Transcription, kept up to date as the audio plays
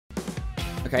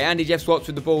Okay, Andy Jeff Swartz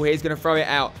with the ball here. He's going to throw it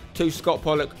out to Scott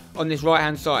Pollock on this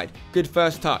right-hand side. Good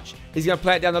first touch. He's going to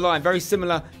play it down the line. Very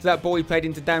similar to that ball he played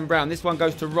into Dan Brown. This one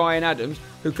goes to Ryan Adams,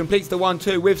 who completes the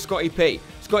 1-2 with Scotty P.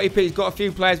 Scotty P's got a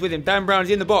few players with him. Dan Brown is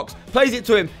in the box. Plays it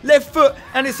to him. Left foot.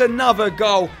 And it's another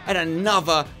goal. And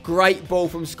another great ball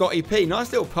from Scotty P.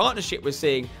 Nice little partnership we're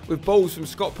seeing with balls from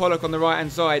Scott Pollock on the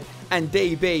right-hand side and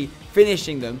DB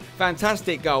finishing them.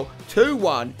 Fantastic goal.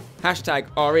 2-1. Hashtag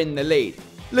are in the lead.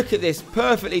 Look at this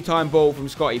perfectly timed ball from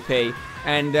Scotty P.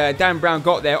 And Dan Brown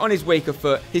got there on his weaker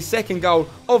foot. His second goal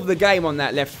of the game on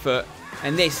that left foot.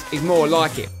 And this is more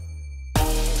like it.